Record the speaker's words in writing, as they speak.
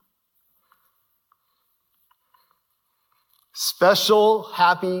Special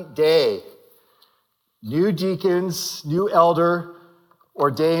happy day. New deacons, new elder,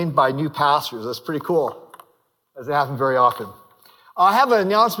 ordained by new pastors. That's pretty cool. Doesn't happen very often. I have an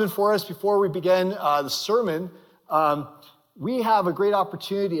announcement for us before we begin the sermon. We have a great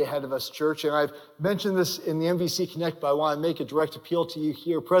opportunity ahead of us, church, and I've mentioned this in the MVC Connect, but I want to make a direct appeal to you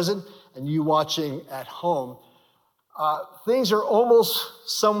here present and you watching at home. Things are almost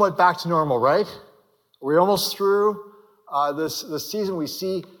somewhat back to normal, right? We're almost through this season. We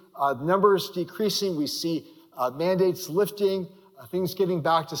see numbers decreasing. We see mandates lifting, things getting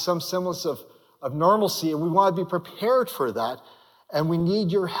back to some semblance of normalcy, and we want to be prepared for that, and we need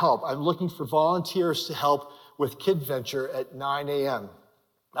your help. I'm looking for volunteers to help with Kid Venture at 9 a.m.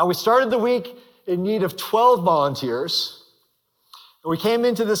 Now, we started the week in need of 12 volunteers, and we came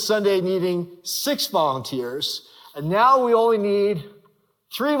into this Sunday needing 6 volunteers, and now we only need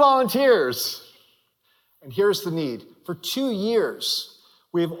 3 volunteers. And here's the need. For 2 years,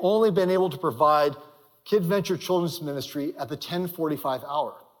 we have only been able to provide Kid Venture Children's Ministry at the 10:45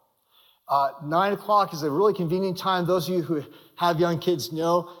 hour. 9 o'clock is a really convenient time. Those of you who have young kids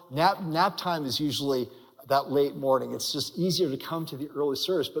know nap time is usually that late morning. It's just easier to come to the early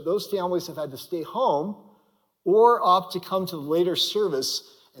service. But those families have had to stay home or opt to come to the later service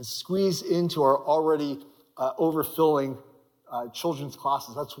and squeeze into our already overfilling children's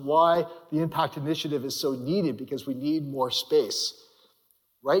classes. That's why the Impact Initiative is so needed, because we need more space.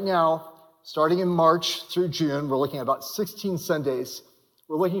 Right now, starting in March through June, we're looking at about 16 Sundays.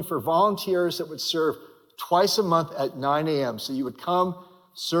 We're looking for volunteers that would serve twice a month at 9 a.m. So you would come,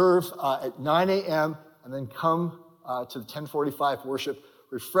 serve at 9 a.m., and then come to the 10:45 worship,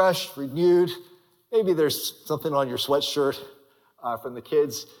 refreshed, renewed. Maybe there's something on your sweatshirt from the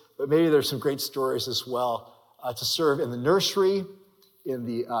kids, but maybe there's some great stories as well. To serve in the nursery, in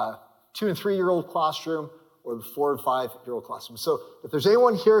the 2- and 3-year-old classroom, or the 4- and 5-year-old classroom. So if there's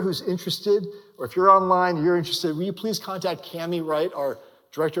anyone here who's interested, or if you're online and you're interested, will you please contact Cammie Wright, our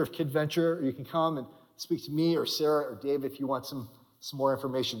director of Kid Venture, or you can come and speak to me or Sarah or Dave if you want some more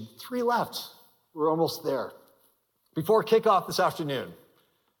information. 3 left. We're almost there. Before kickoff this afternoon,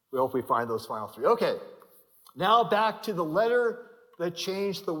 we hope we find those final 3. Okay, now back to the letter that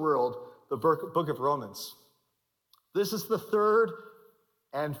changed the world, the book of Romans. This is the third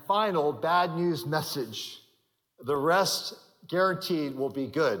and final bad news message. The rest, guaranteed, will be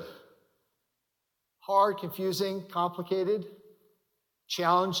good. Hard, confusing, complicated,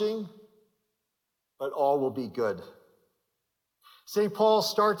 challenging, but all will be good. St. Paul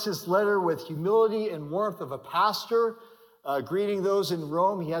starts his letter with humility and warmth of a pastor, greeting those in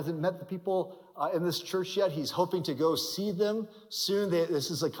Rome. He hasn't met the people in this church yet. He's hoping to go see them soon.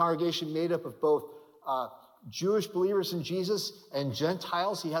 This is a congregation made up of both Jewish believers in Jesus and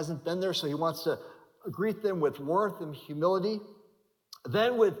Gentiles. He hasn't been there, so he wants to greet them with warmth and humility.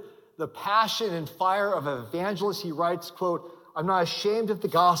 Then with the passion and fire of an evangelist, he writes, quote, "I'm not ashamed of the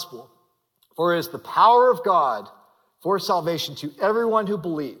gospel, for it is the power of God for salvation to everyone who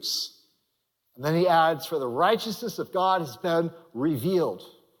believes." And then he adds, "For the righteousness of God has been revealed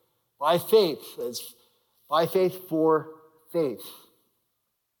by faith." It's by faith for faith.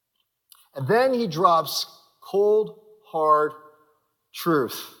 And then he drops cold, hard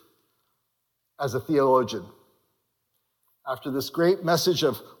truth as a theologian. After this great message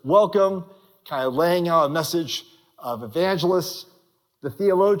of welcome, kind of laying out a message of evangelist, the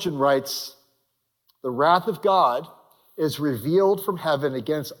theologian writes, "The wrath of God is revealed from heaven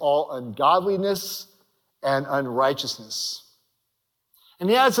against all ungodliness and unrighteousness." And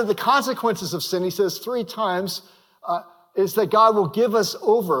he adds that the consequences of sin, he says 3 times, is that God will give us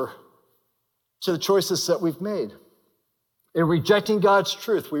over to the choices that we've made. In rejecting God's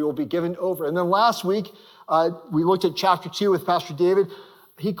truth, we will be given over. And then last week, we looked at chapter 2 with Pastor David.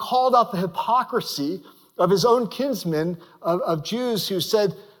 He called out the hypocrisy of his own kinsmen, of Jews who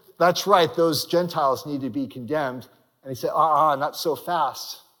said, that's right, those Gentiles need to be condemned. And he said, not so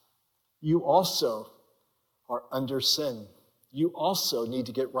fast. You also are under sin. You also need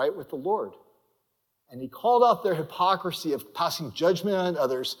to get right with the Lord. And he called out their hypocrisy of passing judgment on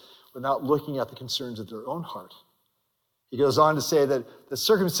others without looking at the concerns of their own heart. He goes on to say that the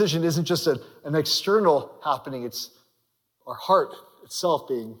circumcision isn't just an external happening, it's our heart itself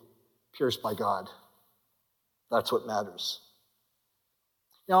being pierced by God. That's what matters.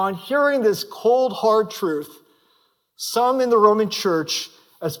 Now, on hearing this cold, hard truth, some in the Roman church,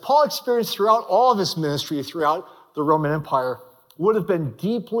 as Paul experienced throughout all of his ministry throughout the Roman Empire, would have been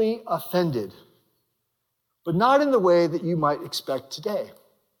deeply offended, but not in the way that you might expect today.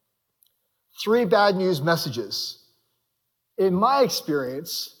 3 bad news messages. In my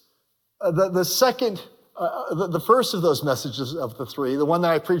experience, the second The first of those messages of the three, the one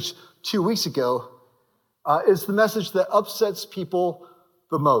that I preached 2 weeks ago, is the message that upsets people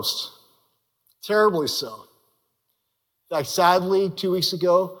the most. Terribly so. In fact, sadly, 2 weeks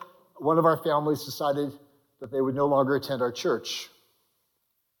ago, one of our families decided that they would no longer attend our church.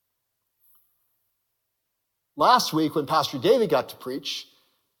 Last week, when Pastor David got to preach,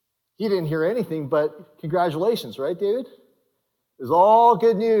 he didn't hear anything but congratulations, right, David? It was all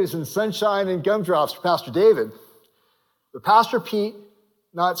good news and sunshine and gumdrops for Pastor David. But Pastor Pete,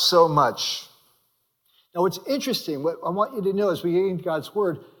 not so much. Now, what's interesting, what I want you to know as we get into God's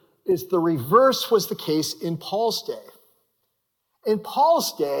word, is the reverse was the case in Paul's day. In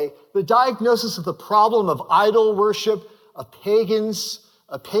Paul's day, the diagnosis of the problem of idol worship, of pagans,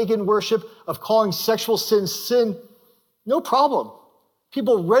 of pagan worship, of calling sexual sin, no problem.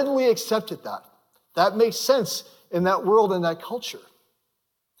 People readily accepted that. That makes sense in that world and that culture.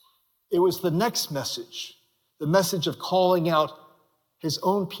 It was the next message, the message of calling out his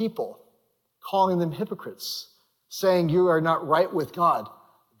own people, calling them hypocrites, saying you are not right with God.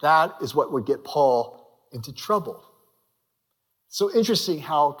 That is what would get Paul into trouble. So interesting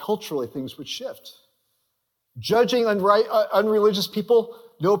how culturally things would shift. Judging unreligious people,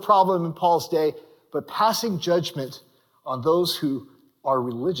 no problem in Paul's day, but passing judgment on those who are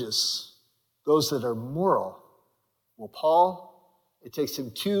religious, those that are moral. Well, Paul, it takes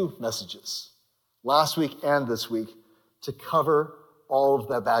him 2 messages, last week and this week, to cover all of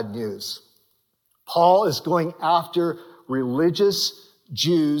that bad news. Paul is going after religious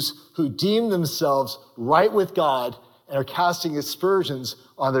Jews who deem themselves right with God and are casting aspersions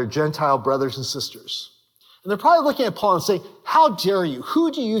on their Gentile brothers and sisters. And they're probably looking at Paul and saying, how dare you? Who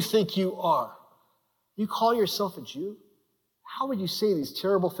do you think you are? You call yourself a Jew? How would you say these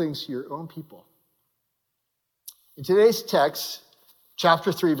terrible things to your own people? In today's text,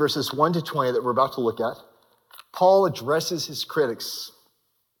 chapter 3, verses 1 to 20 that we're about to look at, Paul addresses his critics,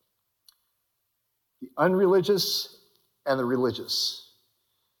 the unreligious and the religious.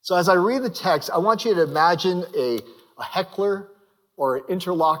 So as I read the text, I want you to imagine a heckler or an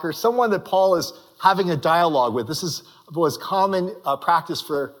interlocutor, someone that Paul is having a dialogue with. This was common practice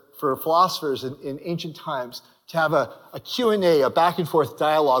for philosophers in ancient times, to have a Q&A, a back and forth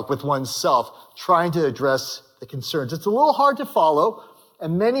dialogue with oneself, trying to address the concerns. It's a little hard to follow,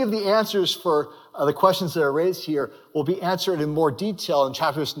 and many of the answers for the questions that are raised here will be answered in more detail in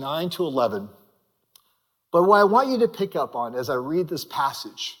chapters 9 to 11. But what I want you to pick up on as I read this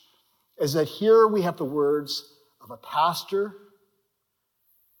passage is that here we have the words of a pastor,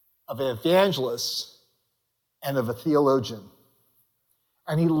 of an evangelist, and of a theologian.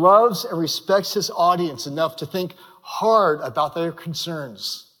 And he loves and respects his audience enough to think hard about their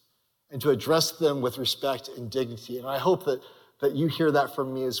concerns and to address them with respect and dignity. And I hope that you hear that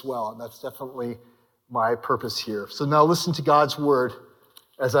from me as well. And that's definitely my purpose here. So now listen to God's word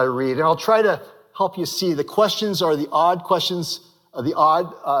as I read. And I'll try to help you see. The questions are the odd questions, the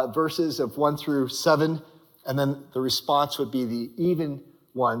odd verses of 1 through 7. And then the response would be the even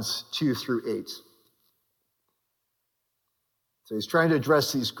ones, 2 through 8. So he's trying to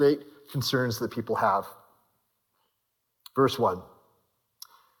address these great concerns that people have. Verse 1.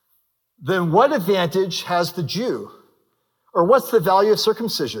 Then what advantage has the Jew? Or what's the value of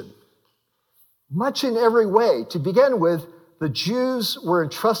circumcision? Much in every way. To begin with, the Jews were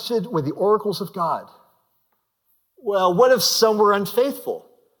entrusted with the oracles of God. Well, what if some were unfaithful?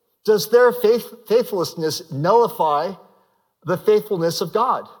 Does their faithlessness nullify the faithfulness of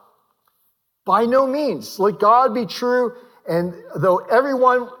God? By no means. Let God be true, and though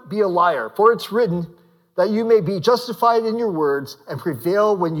everyone be a liar, for it's written that you may be justified in your words and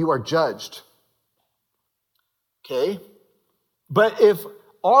prevail when you are judged. Okay? But if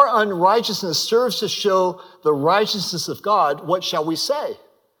our unrighteousness serves to show the righteousness of God, what shall we say?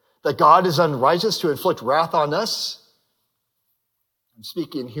 That God is unrighteous to inflict wrath on us? I'm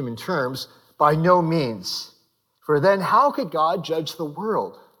speaking in human terms. By no means. For then how could God judge the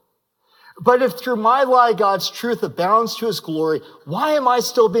world? But if through my lie God's truth abounds to his glory, why am I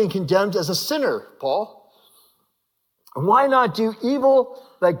still being condemned as a sinner, Paul? And why not do evil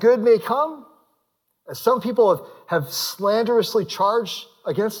that good may come? As some people have slanderously charged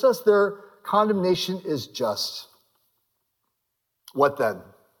against us, their condemnation is just. What then?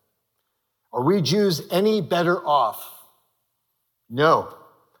 Are we Jews any better off? No,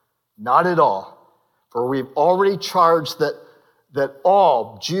 not at all. For we've already charged that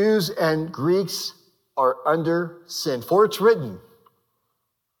all Jews and Greeks are under sin. For it's written,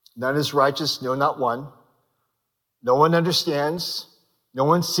 none is righteous, no, not one. No one understands. No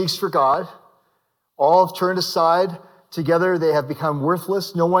one seeks for God. All have turned aside. Together they have become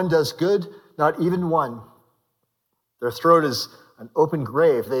worthless. No one does good, not even one. Their throat is an open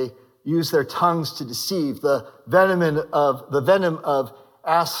grave. They use their tongues to deceive. The venom of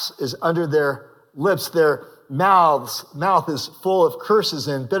asps is under their lips. Their mouth is full of curses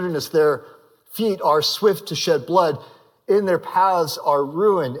and bitterness. Their feet are swift to shed blood. In their paths are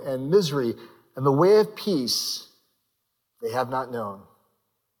ruin and misery, and the way of peace they have not known.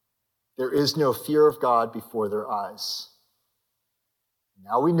 There is no fear of God before their eyes.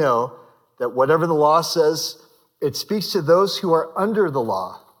 Now we know that whatever the law says, it speaks to those who are under the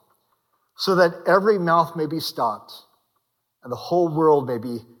law, so that every mouth may be stopped and the whole world may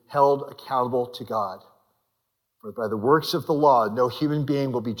be held accountable to God. For by the works of the law, no human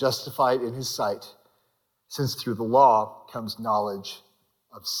being will be justified in his sight, since through the law comes knowledge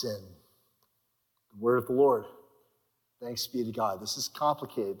of sin. The word of the Lord. Thanks be to God. This is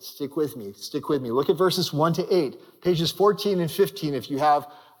complicated. Stick with me. Look at verses 1 to 8, pages 14 and 15 if you have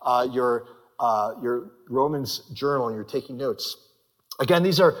your Romans journal and you're taking notes. Again,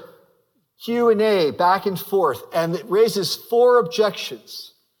 these are Q&A, back and forth, and it raises 4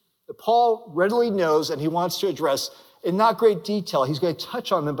 objections that Paul readily knows and he wants to address in not great detail. He's going to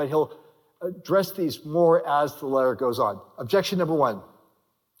touch on them, but he'll address these more as the letter goes on. Objection number 1.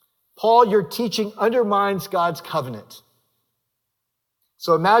 Paul, your teaching undermines God's covenant.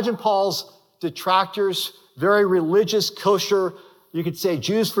 So imagine Paul's detractors, very religious, kosher, you could say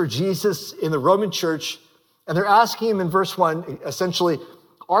Jews for Jesus in the Roman church, and they're asking him in verse 1, essentially,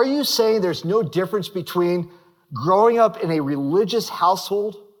 are you saying there's no difference between growing up in a religious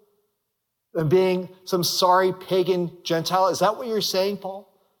household and being some sorry pagan Gentile? Is that what you're saying,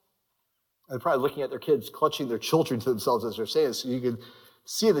 Paul? And they're probably looking at their kids, clutching their children to themselves as they're saying this, so you can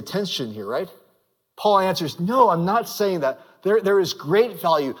see the tension here, right? Paul answers, no, I'm not saying that. There is great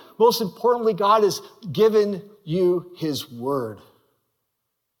value. Most importantly, God has given you his word.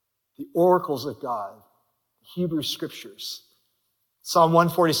 The oracles of God, Hebrew scriptures. Psalm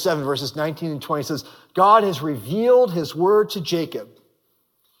 147, verses 19 and 20 says, God has revealed his word to Jacob,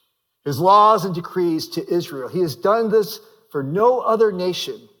 his laws and decrees to Israel. He has done this for no other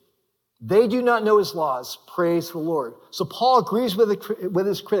nation. They do not know his laws. Praise the Lord. So Paul agrees with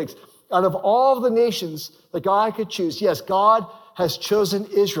his critics. Out of all the nations that God could choose, yes, God has chosen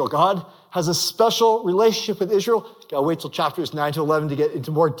Israel. God has a special relationship with Israel. Gotta wait till chapters 9 to 11 to get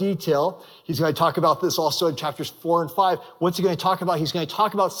into more detail. He's going to talk about this also in chapters 4 and 5. What's he going to talk about? He's going to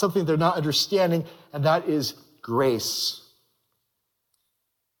talk about something they're not understanding, and that is grace.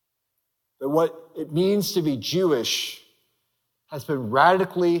 That what it means to be Jewish has been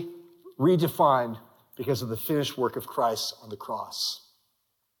radically redefined because of the finished work of Christ on the cross.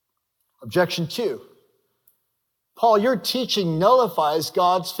 Objection 2. Paul, your teaching nullifies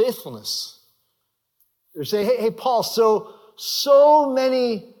God's faithfulness. They're saying, hey, Paul, so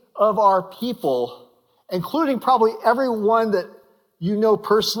many of our people, including probably everyone that you know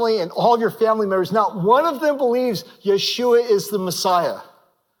personally and all of your family members, not one of them believes Yeshua is the Messiah.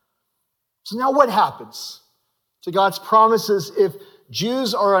 So now what happens to God's promises if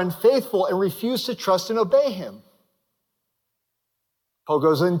Jews are unfaithful and refuse to trust and obey him? Paul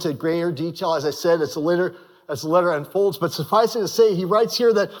goes into greater detail, as I said, as the letter unfolds, but suffice it to say, he writes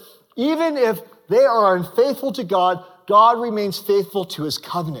here that even if they are unfaithful to God, God remains faithful to his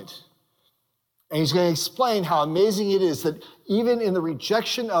covenant. And he's going to explain how amazing it is that even in the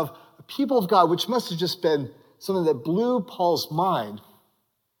rejection of the people of God, which must have just been something that blew Paul's mind,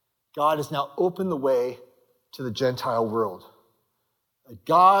 God has now opened the way to the Gentile world.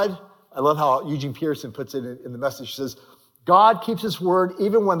 God, I love how Eugene Peterson puts it in the message. He says, God keeps his word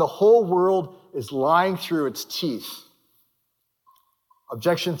even when the whole world is lying through its teeth.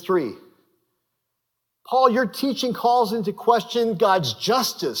 Objection 3. Paul, your teaching calls into question God's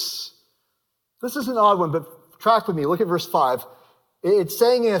justice. This is an odd one, but track with me. Look at verse 5. It's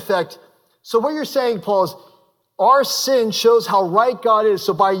saying, in effect, so what you're saying, Paul, is our sin shows how right God is.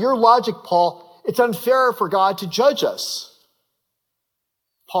 So by your logic, Paul, it's unfair for God to judge us.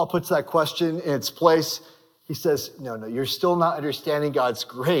 Paul puts that question in its place. He says, no, you're still not understanding God's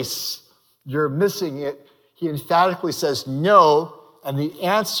grace. You're missing it. He emphatically says no, and the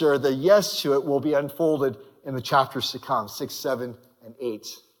answer, the yes to it, will be unfolded in the chapters to come, 6, 7, and 8.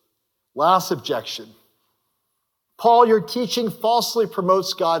 Last objection. Paul, your teaching falsely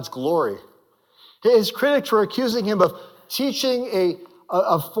promotes God's glory. His critics were accusing him of teaching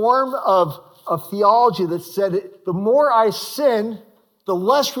a form of theology that said, the more I sin, the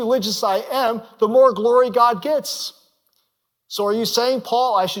less religious I am, the more glory God gets. So are you saying,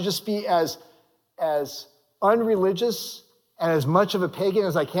 Paul, I should just be as unreligious and as much of a pagan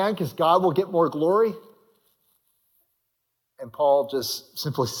as I can because God will get more glory? And Paul just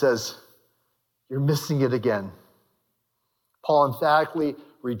simply says, you're missing it again. Paul emphatically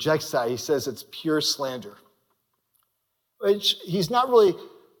rejects that. He says it's pure slander. Which he's not really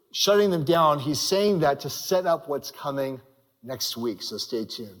shutting them down. He's saying that to set up what's coming next week, so stay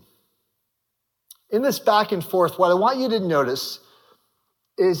tuned. In this back and forth, what I want you to notice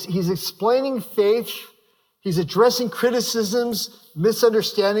is he's explaining faith, he's addressing criticisms,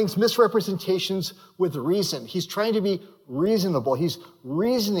 misunderstandings, misrepresentations with reason. He's trying to be reasonable. He's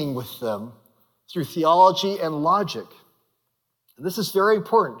reasoning with them through theology and logic. And this is very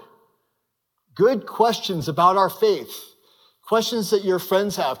important. Good questions about our faith, questions that your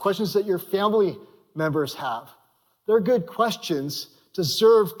friends have, questions that your family members have, they're good questions,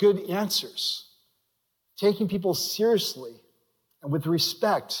 deserve good answers. Taking people seriously and with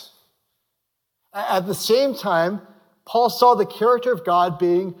respect. At the same time, Paul saw the character of God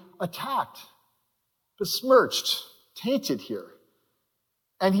being attacked, besmirched, tainted here.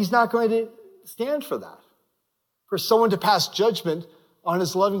 And he's not going to stand for that, for someone to pass judgment on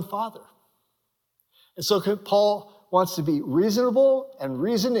his loving Father. And so Paul wants to be reasonable and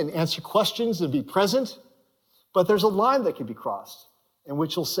reason and answer questions and be present, but there's a line that can be crossed in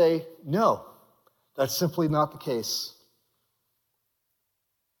which he'll say, no, that's simply not the case.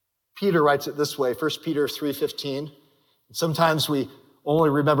 Peter writes it this way, 1 Peter 3:15. Sometimes we only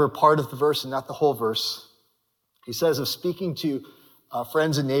remember part of the verse and not the whole verse. He says of speaking to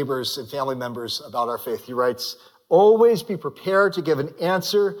friends and neighbors and family members about our faith, he writes, always be prepared to give an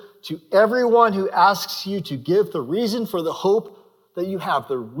answer to everyone who asks you to give the reason for the hope that you have,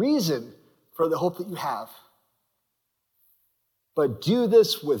 the reason for the hope that you have. But do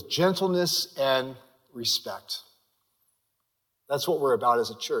this with gentleness and respect. That's what we're about as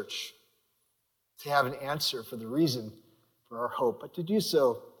a church, to have an answer for the reason for our hope, but to do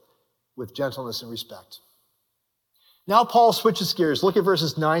so with gentleness and respect. Now Paul switches gears. Look at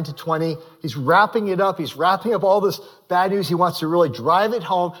verses 9 to 20. He's wrapping it up. He's wrapping up all this bad news. He wants to really drive it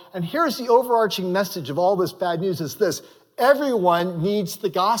home. And here's the overarching message of all this bad news is this: everyone needs the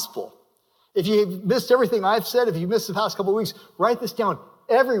gospel. If you missed everything I've said, if you missed the past couple of weeks, write this down.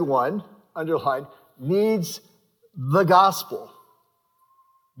 Everyone, underline, needs the gospel.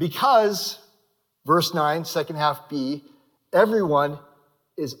 Because, verse 9, second half B, everyone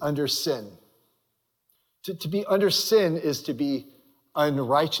is under sin. To be under sin is to be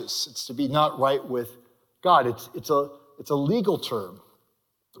unrighteous. It's to be not right with God. It's a legal term.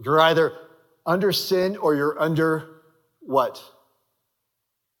 You're either under sin or you're under what?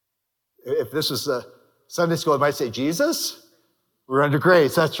 If this was a Sunday school, it might say Jesus. We're under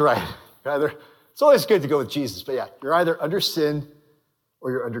grace. That's right. It's always good to go with Jesus, but yeah, you're either under sin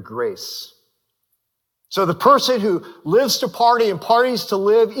or you're under grace. So the person who lives to party and parties to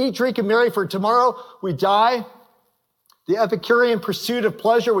live, eat, drink, and marry, for tomorrow we die. The Epicurean pursuit of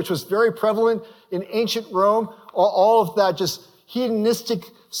pleasure, which was very prevalent in ancient Rome, all of that just hedonistic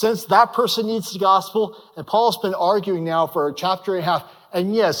sense, that person needs the gospel. And Paul's been arguing now for a chapter and a half.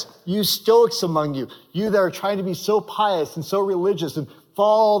 And yes, you Stoics among you, you that are trying to be so pious and so religious and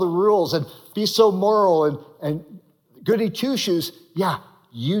follow all the rules and be so moral and goody two-shoes, yeah,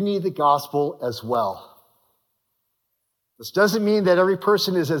 you need the gospel as well. This doesn't mean that every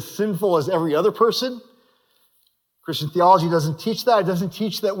person is as sinful as every other person. Christian theology doesn't teach that. It doesn't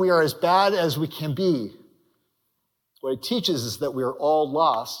teach that we are as bad as we can be. What it teaches is that we are all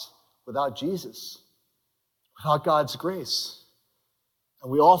lost without Jesus, without God's grace.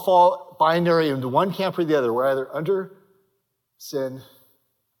 And we all fall binary into one camp or the other. We're either under sin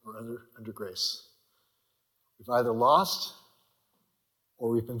or under grace. We've either lost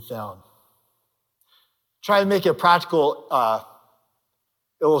or we've been found. Try and make a practical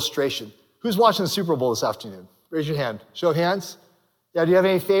illustration. Who's watching the Super Bowl this afternoon? Raise your hand. Show of hands. Yeah, do you have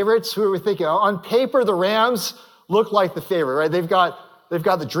any favorites? Who are we thinking? On paper, the Rams look like the favorite, right? They've got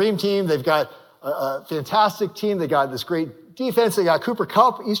the dream team. They've got a fantastic team. They got this great defense. They got Cooper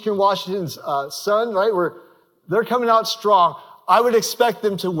Kupp, Eastern Washington's son, right? They're coming out strong. I would expect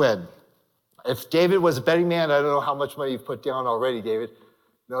them to win. If David was a betting man, I don't know how much money you've put down already, David.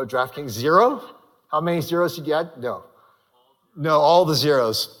 No, DraftKings, 0? How many zeros did you get? No, all the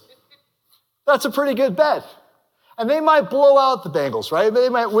zeros. That's a pretty good bet. And they might blow out the Bengals, right? They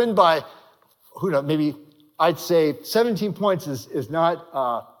might win by, who knows, maybe I'd say 17 points is not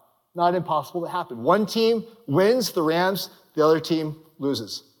impossible to happen. One team wins, the Rams, the other team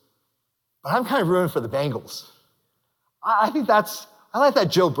loses. But I'm kind of rooting for the Bengals. I like that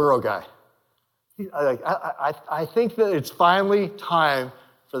Joe Burrow guy. I think that it's finally time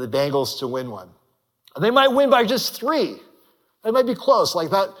for the Bengals to win one. They might win by just 3. They might be close.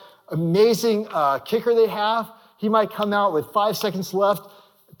 Like that amazing kicker they have, he might come out with 5 seconds left,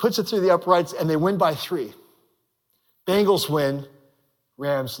 puts it through the uprights, and they win by 3. Bengals win,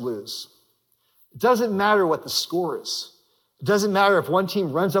 Rams lose. It doesn't matter what the score is. It doesn't matter if one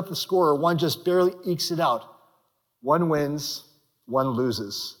team runs up the score or one just barely ekes it out. One wins, one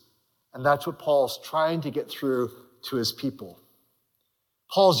loses. And that's what Paul's trying to get through to his people.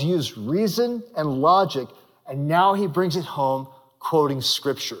 Paul's used reason and logic, and now he brings it home quoting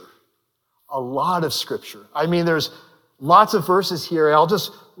scripture. A lot of scripture. I mean, there's lots of verses here. I'll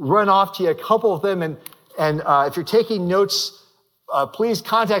just run off to you a couple of them. And if you're taking notes, please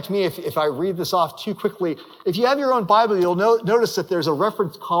contact me if I read this off too quickly. If you have your own Bible, you'll notice that there's a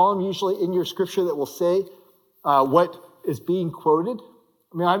reference column usually in your scripture that will say what is being quoted.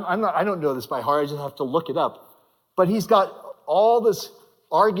 I mean, I don't know this by heart. I just have to look it up. But he's got all this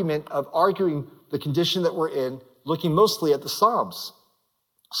argument of arguing the condition that we're in, looking mostly at the Psalms.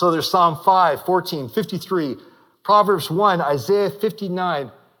 So there's Psalm 5, 14, 53, Proverbs 1, Isaiah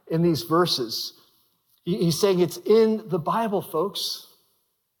 59 in these verses. He's saying it's in the Bible, folks.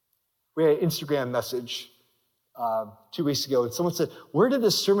 We had an Instagram message 2 weeks ago, and someone said, "Where did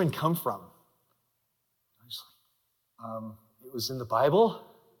this sermon come from?" I was like, it was in the Bible.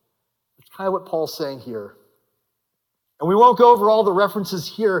 That's kind of what Paul's saying here. And we won't go over all the references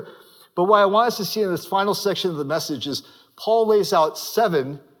here, but what I want us to see in this final section of the message is Paul lays out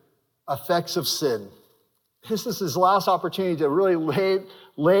 7 effects of sin. This is his last opportunity to really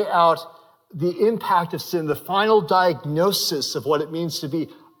lay out the impact of sin, the final diagnosis of what it means to be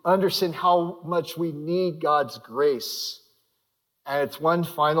under sin, how much we need God's grace. And it's one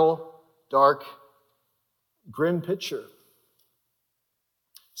final, dark, grim picture.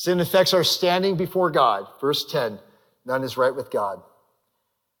 Sin affects our standing before God. Verse 10, none is right with God.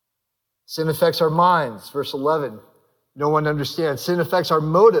 Sin affects our minds. Verse 11, no one understands. Sin affects our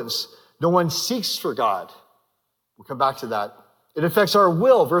motives. No one seeks for God. We'll come back to that. It affects our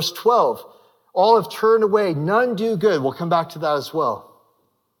will. Verse 12, all have turned away. None do good. We'll come back to that as well.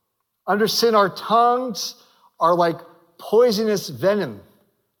 Under sin, our tongues are like poisonous venom.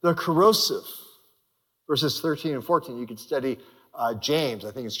 They're corrosive. Verses 13 and 14, you can study James.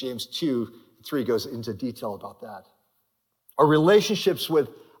 I think it's James 2:3 goes into detail about that. Our relationships with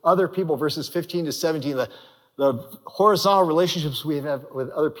other people, verses 15 to 17, the horizontal relationships we have with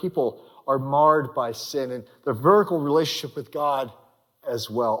other people are marred by sin, and the vertical relationship with God as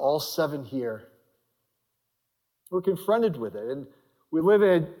well. All 7 here. We're confronted with it, and we live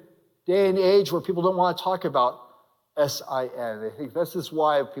in a day and age where people don't want to talk about S-I-N. I think this is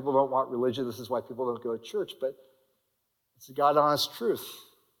why people don't want religion. This is why people don't go to church, but it's a God-honest truth.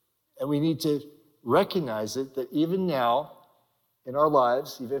 And we need to recognize it, that even now in our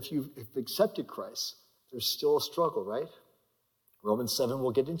lives, even if you've accepted Christ, there's still a struggle, right? Romans 7,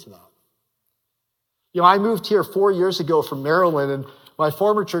 we'll get into that. You know, I moved here 4 years ago from Maryland, and my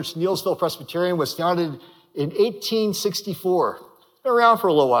former church, Neelsville Presbyterian, was founded in 1864. Been around for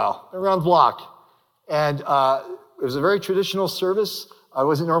a little while, been around the block. And it was a very traditional service. I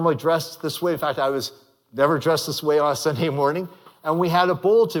wasn't normally dressed this way. In fact, I was never dressed this way on a Sunday morning. And we had a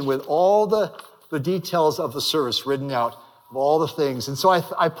bulletin with all the details of the service written out, of all the things. And so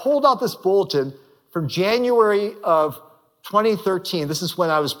I pulled out this bulletin from January of 2013. This is when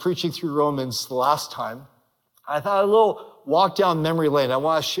I was preaching through Romans the last time. I thought a little walk down memory lane. I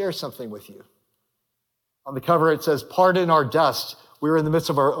want to share something with you. On the cover, it says, "Pardon our dust." We were in the midst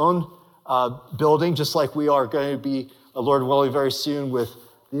of our own building, just like we are going to be, Lord willing, very soon with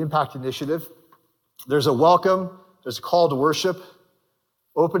the Impact Initiative. There's a welcome. There's a call to worship.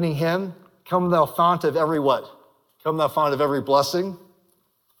 Opening hymn, "Come thou fount of every" what? "Come thou fount of every blessing."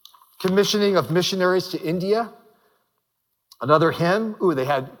 Commissioning of missionaries to India. Another hymn. Ooh, they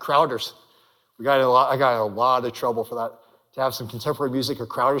had Crowders. I got in a lot of trouble for that, to have some contemporary music, a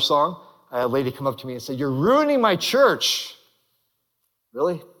Crowder song. I had a lady come up to me and say, "You're ruining my church."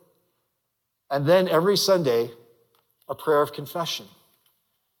 Really? And then every Sunday, a prayer of confession.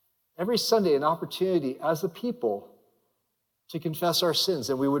 Every Sunday, an opportunity as a people to confess our sins.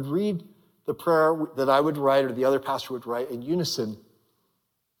 And we would read the prayer that I would write or the other pastor would write in unison.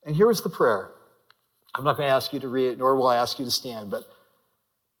 And here was the prayer. I'm not going to ask you to read it, nor will I ask you to stand, but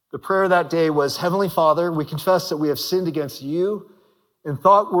the prayer that day was, "Heavenly Father, we confess that we have sinned against you in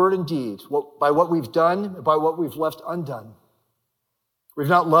thought, word, and deed, by what we've done, and by what we've left undone. We've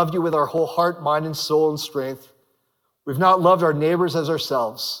not loved you with our whole heart, mind, and soul and strength. We've not loved our neighbors as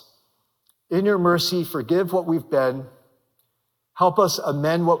ourselves. In your mercy, forgive what we've been. Help us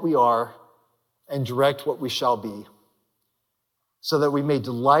amend what we are and direct what we shall be, so that we may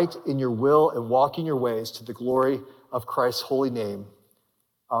delight in your will and walk in your ways to the glory of Christ's holy name.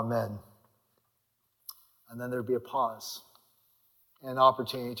 Amen." And then there'd be a pause, an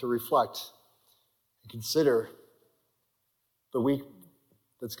opportunity to reflect and consider the week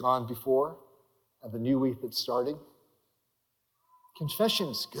that's gone before and the new week that's starting.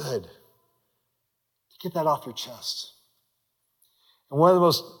 Confession's good. Get that off your chest. And one of the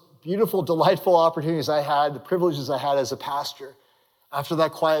most beautiful, delightful opportunities I had, the privileges I had as a pastor, after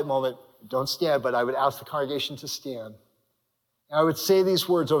that quiet moment, don't stand, but I would ask the congregation to stand. And I would say these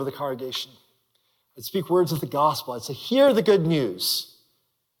words over the congregation. I'd speak words of the gospel. I'd say, hear the good news.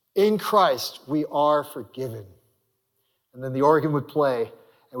 In Christ, we are forgiven. And then the organ would play,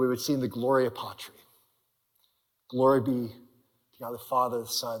 and we would sing the Gloria Patri. Glory be to God the Father, the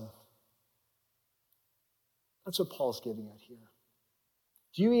Son. That's what Paul's getting at here.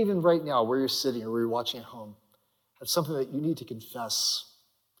 Do you even right now, where you're sitting or where you're watching at home, have something that you need to confess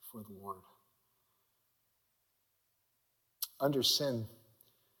before the Lord? Under sin,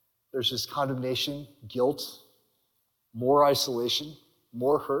 there's this condemnation, guilt, more isolation,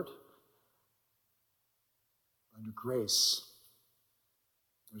 more hurt. Under grace,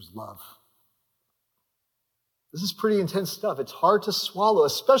 there's love. This is pretty intense stuff. It's hard to swallow,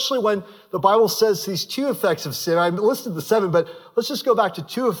 especially when the Bible says these two effects of sin. I listed the 7, but let's just go back to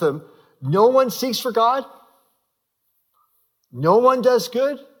 2 of them. No one seeks for God. No one does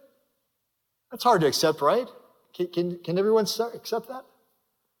good. That's hard to accept, right? Can everyone accept that?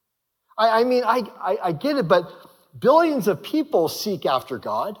 I get it, but billions of people seek after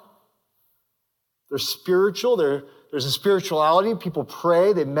God. They're spiritual. There's a spirituality. People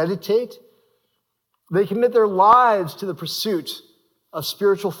pray. They meditate. They commit their lives to the pursuit of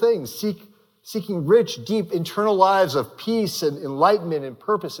spiritual things, seeking rich, deep, internal lives of peace and enlightenment and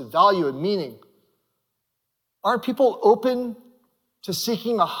purpose and value and meaning. Aren't people open to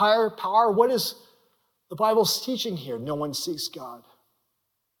seeking a higher power? What is the Bible's teaching here? No one seeks God.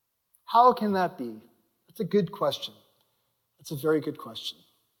 How can that be? That's a good question. That's a very good question.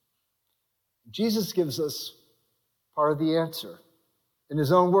 Jesus gives us part of the answer. In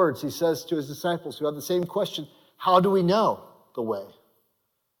his own words, he says to his disciples who have the same question, how do we know the way?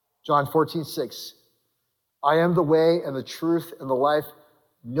 John 14:6, I am the way and the truth and the life.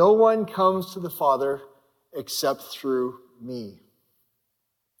 No one comes to the Father except through me.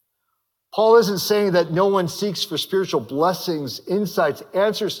 Paul isn't saying that no one seeks for spiritual blessings, insights,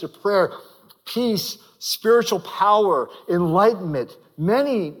 answers to prayer, peace, spiritual power, enlightenment.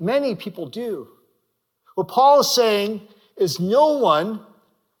 Many, many people do. What Paul is saying is no one,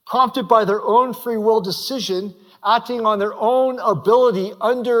 prompted by their own free will decision, acting on their own ability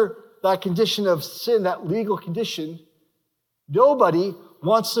under that condition of sin, that legal condition, nobody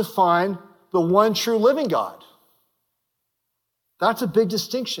wants to find the one true living God. That's a big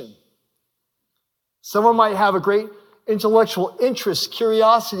distinction. Someone might have a great intellectual interest,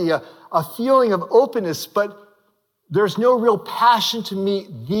 curiosity, a feeling of openness, but there's no real passion to meet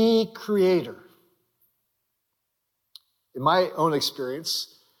the Creator. In my own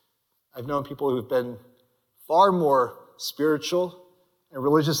experience, I've known people who've been far more spiritual and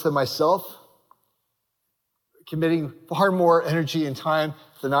religious than myself, committing far more energy and time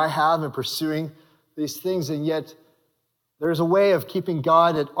than I have in pursuing these things, and yet there's a way of keeping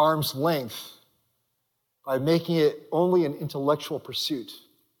God at arm's length by making it only an intellectual pursuit,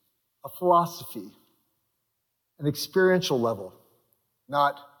 a philosophy, an experiential level,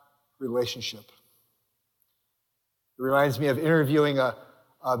 not relationship. It reminds me of interviewing a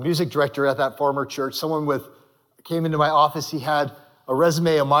music director at that former church. Someone came into my office. He had a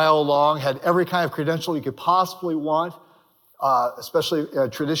resume a mile long, had every kind of credential you could possibly want, especially a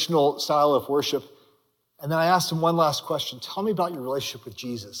traditional style of worship. And then I asked him one last question. Tell me about your relationship with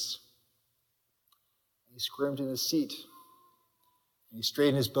Jesus. And he squirmed in his seat. And he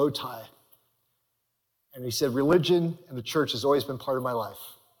straightened his bow tie. And he said, religion and the church has always been part of my life.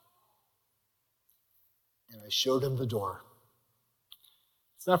 And I showed him the door.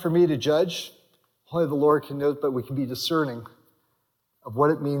 It's not for me to judge. Only the Lord can know, but we can be discerning of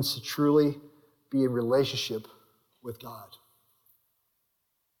what it means to truly be in relationship with God.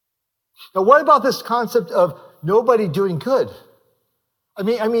 Now, what about this concept of nobody doing good? I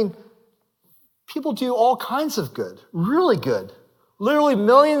mean, people do all kinds of good, really good. Literally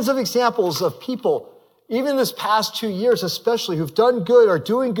millions of examples of people, even this past 2 years especially, who've done good, are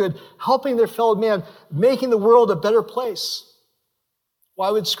doing good, helping their fellow man, making the world a better place.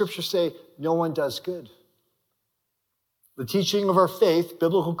 Why would Scripture say no one does good? The teaching of our faith,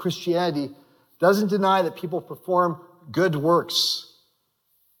 biblical Christianity, doesn't deny that people perform good works.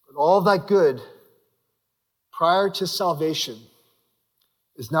 But all of that good, prior to salvation,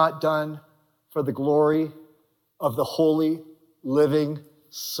 is not done for the glory of the holy, living,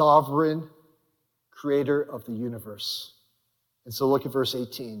 sovereign Creator of the universe. And so look at verse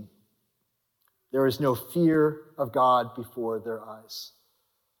 18. There is no fear of God before their eyes.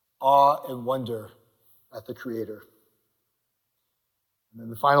 Awe and wonder at the Creator. And then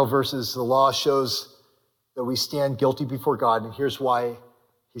the final verses, the law shows that we stand guilty before God. And here's why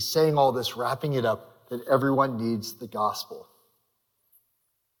he's saying all this, wrapping it up, that everyone needs the gospel.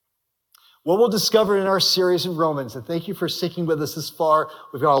 What we'll discover in our series in Romans, and thank you for sticking with us this far,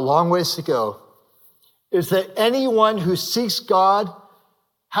 we've got a long ways to go, is that anyone who seeks God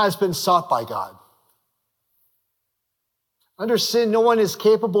has been sought by God. Under sin, no one is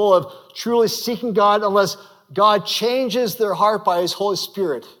capable of truly seeking God unless God changes their heart by his Holy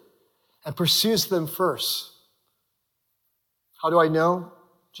Spirit and pursues them first. How do I know?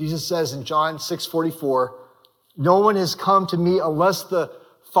 Jesus says in John 6:44, no one has come to me unless the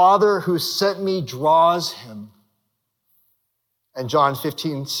Father who sent me draws him. And John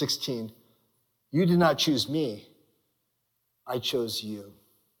 15:16, you did not choose me, I chose you.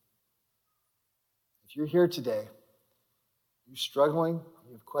 If you're here today, you're struggling,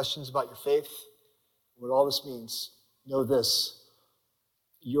 you have questions about your faith, what all this means, know this,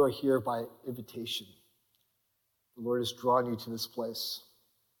 you are here by invitation. The Lord has drawn you to this place.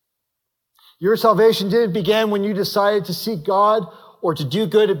 Your salvation didn't begin when you decided to seek God or to do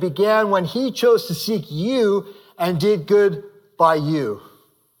good. It began when he chose to seek you and did good by you.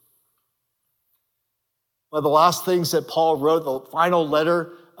 One of the last things that Paul wrote, the final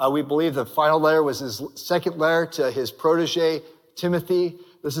letter, we believe the final letter was his second letter to his protege, Timothy.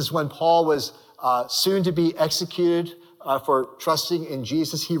 This is when Paul was soon to be executed for trusting in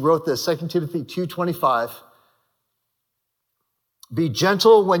Jesus. He wrote this, 2 Timothy 2:25. Be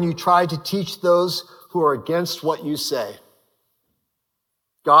gentle when you try to teach those who are against what you say.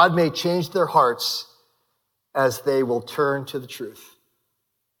 God may change their hearts as they will turn to the truth.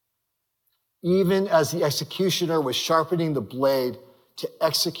 Even as the executioner was sharpening the blade to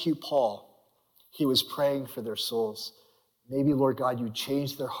execute Paul, he was praying for their souls. Maybe, Lord God, you'd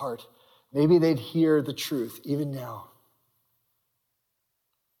change their heart. Maybe they'd hear the truth even now.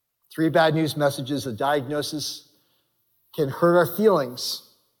 3 bad news messages. A diagnosis can hurt our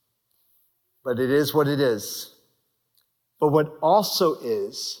feelings, but it is what it is. But what also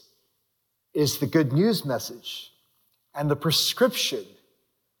is the good news message and the prescription.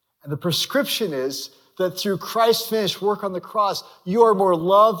 And the prescription is that through Christ's finished work on the cross, you are more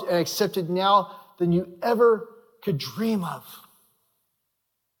loved and accepted now than you ever could dream of.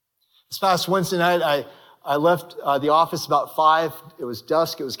 This past Wednesday night, I left the office about 5. It was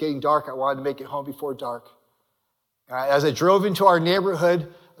dusk. It was getting dark. I wanted to make it home before dark. As I drove into our neighborhood,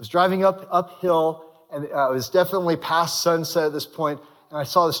 I was driving uphill, and it was definitely past sunset at this point, and I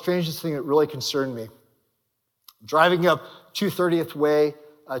saw the strangest thing that really concerned me. Driving up 230th Way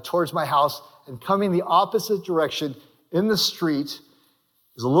towards my house, and coming the opposite direction in the street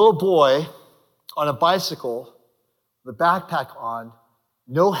is a little boy on a bicycle with a backpack on,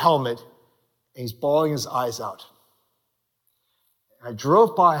 no helmet, and he's bawling his eyes out. And I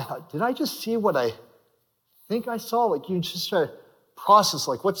drove by, I thought, did I just see what I think I saw? Like, you just try to process,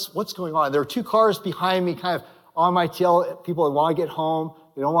 like, what's going on? There were 2 cars behind me, kind of on my tail, people that want to get home,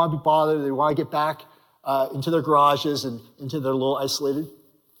 they don't want to be bothered, they want to get back into their garages and into their little isolated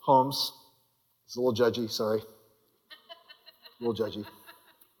homes. It's a little judgy, sorry. A little judgy.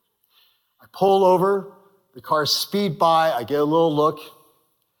 I pull over, the cars speed by, I get a little look,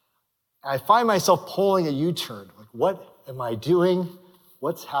 and I find myself pulling a U-turn. Like, what am I doing?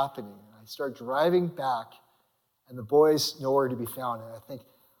 What's happening? And I start driving back, and the boy's nowhere to be found. And I think,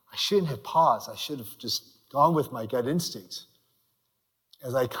 I shouldn't have paused. I should have just gone with my gut instinct.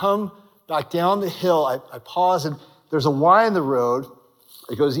 As I come back down the hill, I pause, and there's a Y in the road.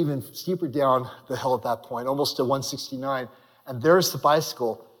 It goes even steeper down the hill at that point, almost to 169. And there's the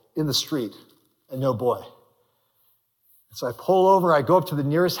bicycle in the street, and no boy. And so I pull over, I go up to the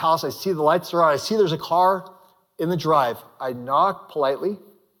nearest house, I see the lights are on, I see there's a car in the drive. I knock politely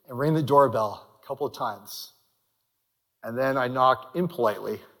and ring the doorbell a couple of times. And then I knock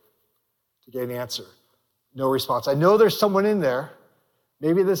impolitely to get an answer. No response. I know there's someone in there.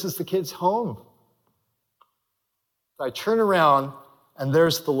 Maybe this is the kid's home. So I turn around, and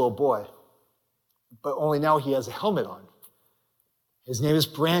there's the little boy. But only now he has a helmet on. His name is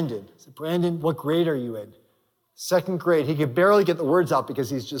Brandon. I said, Brandon, what grade are you in? 2nd grade. He could barely get the words out because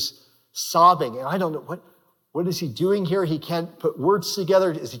he's just sobbing. And I don't know, what is he doing here? He can't put words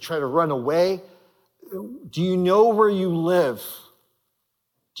together. Is he trying to run away? Do you know where you live?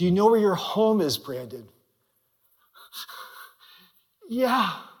 Do you know where your home is, Brandon?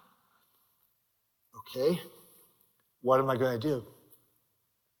 Yeah. Okay. What am I going to do?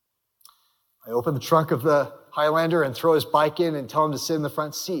 I open the trunk of the Highlander and throw his bike in and tell him to sit in the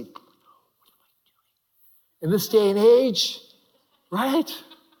front seat. What am I In this day and age, right?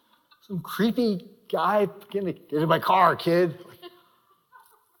 Some creepy guy, get in my car, kid.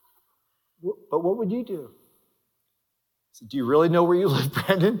 But what would you do? I said, do you really know where you live,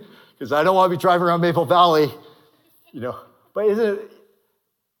 Brandon? Because I don't want to be driving around Maple Valley, But isn't it?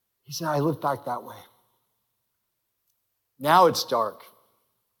 He said, I live back that way. Now it's dark.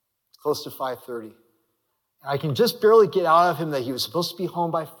 It's close to 5:30. I can just barely get out of him that he was supposed to be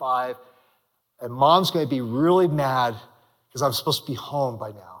home by 5, and Mom's going to be really mad because I'm supposed to be home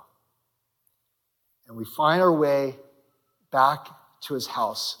by now. And we find our way back to his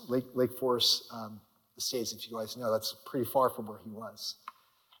house, Lake Forest Estates, if you guys know. That's pretty far from where he was.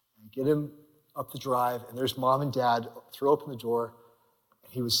 And get him up the drive, and there's Mom and Dad throw open the door.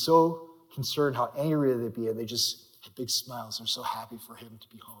 And he was so concerned how angry they'd be, and they just had big smiles. They're so happy for him to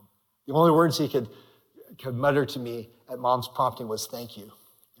be home. The only words he could mutter to me at Mom's prompting was, thank you,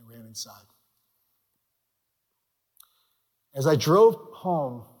 and ran inside. As I drove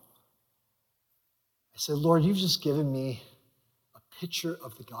home, I said, Lord, you've just given me a picture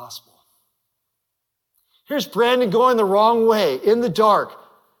of the gospel. Here's Brandon going the wrong way, in the dark,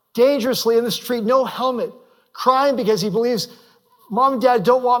 dangerously in the street, no helmet, crying because he believes Mom and Dad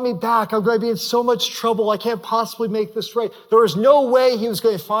don't want me back. I'm going to be in so much trouble. I can't possibly make this right. There was no way he was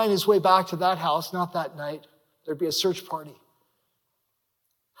going to find his way back to that house, not that night. There'd be a search party.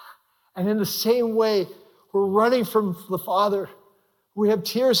 And in the same way, we're running from the Father. We have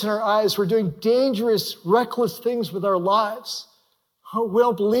tears in our eyes. We're doing dangerous, reckless things with our lives. We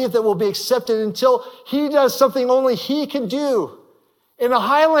don't believe that we'll be accepted until he does something only he can do in a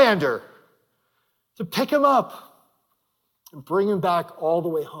Highlander to pick him up and bring him back all the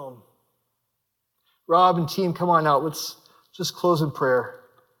way home. Rob and team, come on out. Let's just close in prayer.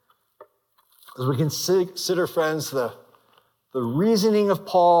 As we consider, friends, the reasoning of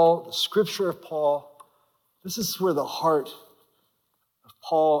Paul, the scripture of Paul, this is where the heart of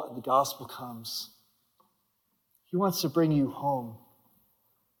Paul and the gospel comes. He wants to bring you home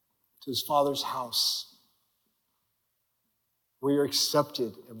to his Father's house, where you're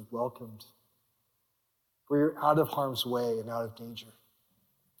accepted and welcomed, where you're out of harm's way and out of danger.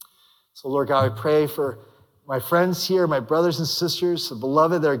 So, Lord God, I pray for my friends here, my brothers and sisters, the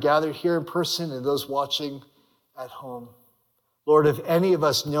beloved that are gathered here in person and those watching at home. Lord, if any of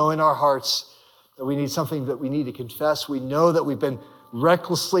us know in our hearts that we need something that we need to confess, we know that we've been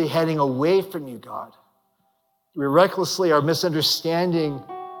recklessly heading away from you, God. We recklessly are misunderstanding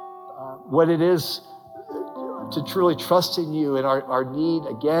what it is to truly trust in you and our need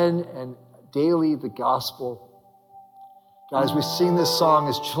again and daily the gospel. God, as we sing this song,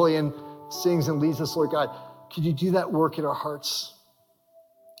 as Julian sings and leads us, Lord God, could you do that work in our hearts?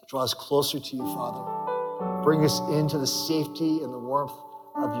 Draw us closer to you, Father. Bring us into the safety and the warmth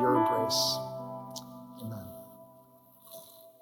of your embrace.